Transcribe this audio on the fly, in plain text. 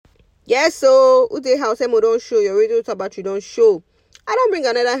Yes, so Ude House Emo don't show, your radio about you don't show. I don't bring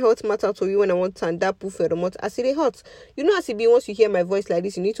another health matter to you when I want to stand up for the month. As it hot. You know, as it be once you hear my voice like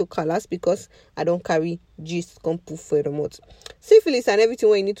this, you need to call us because I don't carry gist come poof for the month. Syphilis and everything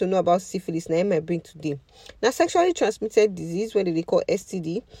what you need to know about syphilis now I might bring today. Now, sexually transmitted disease, when they call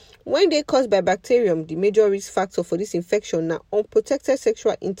STD, when they caused by bacterium, the major risk factor for this infection now unprotected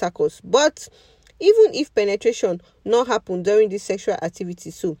sexual intercourse. But even if penetration not happen during this sexual activity,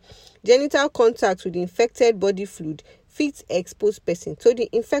 so genital contact with the infected body fluid fit expose person to the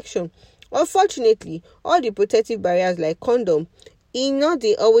infection. Unfortunately, all the protective barriers like condom,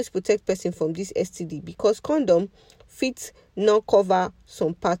 they always protect person from this STD because condom fit not cover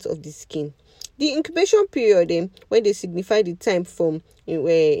some parts of the skin. The incubation period, when they signify the time from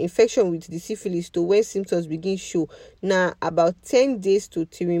infection with the syphilis to when symptoms begin show, now about 10 days to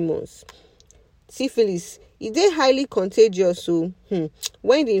 3 months. Syphilis is highly contagious, so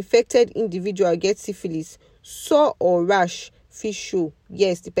when the infected individual gets syphilis, sore or rash fit show.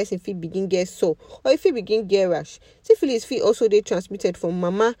 Yes, the person fit begin get sore or if he begin get rash. Syphilis fit also dey transmitted from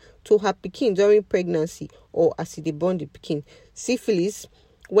mama to her pikin during pregnancy or as they born the pikin. Syphilis,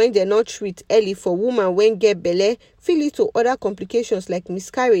 when they not treat early for woman when get belle, fit lead to other complications like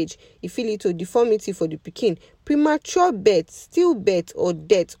miscarriage. It fit lead to deformity for the pikin, premature birth, stillbirth, or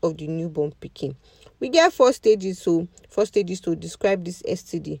death of the newborn pikin. We get 4 stages, so 4 stages to describe this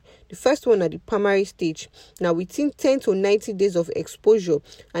STD. The first one at the primary stage. Now, within 10 to 90 days of exposure,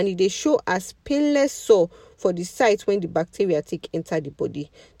 and they show as painless sore for the site when the bacteria take enter the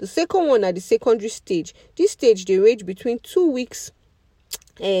body. The second one at the secondary stage. This stage they range between 2 weeks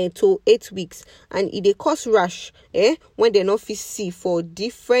to 8 weeks, and it cause rash when they not fit see for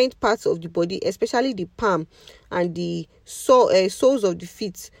different parts of the body, especially the palm and the soles of the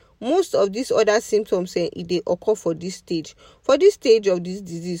feet. Most of these other symptoms they occur for this stage. For this stage of this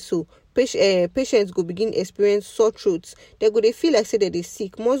disease, so patients go begin experience sore throats. They feel like say that they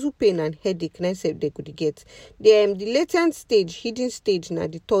sick, muscle pain and headache. They could get. The latent stage, hidden stage, now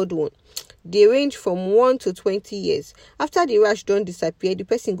the third one. They range from 1 to 20 years. After the rash don't disappear, the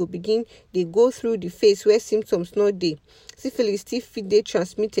person they go through the phase where symptoms not dey. Syphilis still fit dey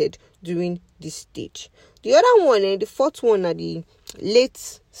transmitted during this stage. The other one, the fourth one, are the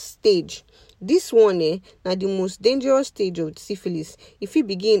late stage. This one, now the most dangerous stage of syphilis. If it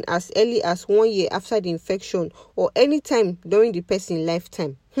begin as early as 1 year after the infection or any time during the person's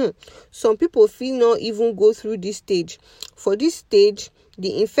lifetime. Some people feel not even go through this stage. For this stage,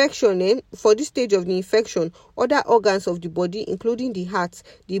 the infection, for this stage of the infection, other organs of the body, including the heart,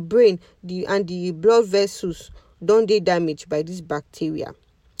 the brain, and the blood vessels, don't they damaged by this bacteria.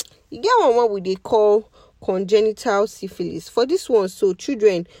 You get one we they call congenital syphilis. For this one, so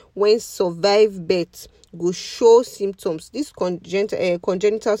children when survive birth go show symptoms. This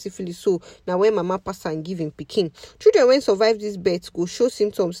congenital syphilis, so now when mama pass and give him pikin. Children when survive this birth go show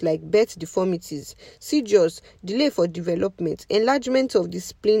symptoms like birth deformities, seizures, delay for development, enlargement of the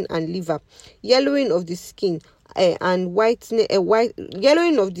spleen and liver, yellowing of the skin, and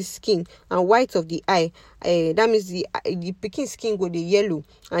yellowing of the skin and white of the eye. That means the pikin skin go the yellow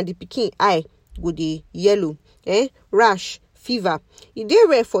and the pikin eye go the yellow. Rash, fever. It is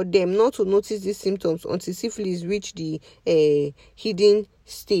rare for them not to notice these symptoms until syphilis reach the hidden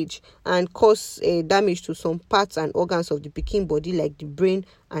stage and cause damage to some parts and organs of the pikin body like the brain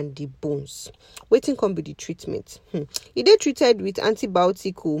and the bones. Wetin come be the treatment? It is treated with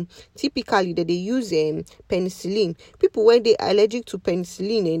antibiotic. Typically, they use penicillin. People when they allergic to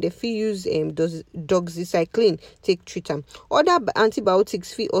penicillin and they fit use doxycycline take treat them. Other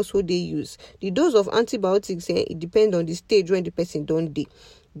antibiotics fit also they use. The dose of antibiotics it depend on the stage when the person don't dey.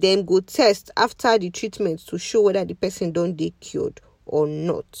 Then go test after the treatment to show whether the person don't dey cured or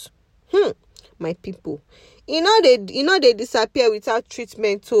not. My people, they disappear without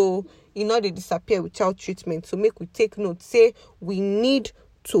treatment. So they disappear without treatment. So make we take note. Say we need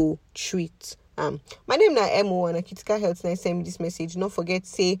to treat. My name is Emo and Critical Health. Now send me this message. Don't forget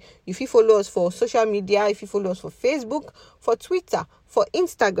say if you follow us for social media, if you follow us for Facebook, for Twitter, for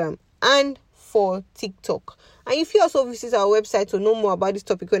Instagram, and for TikTok. And if you also visit our website to know more about this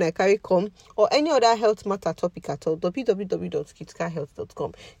topic when I carry come or any other health matter topic at all,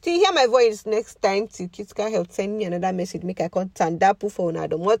 www.criticalhealth.com. Till you hear my voice next time, till Critical Health send me another message, make I contact that for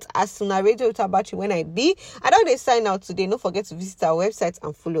another what as soon as radio about you when I don't sign out today. Don't forget to visit our website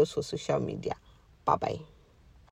and follow us for social media. Bye bye.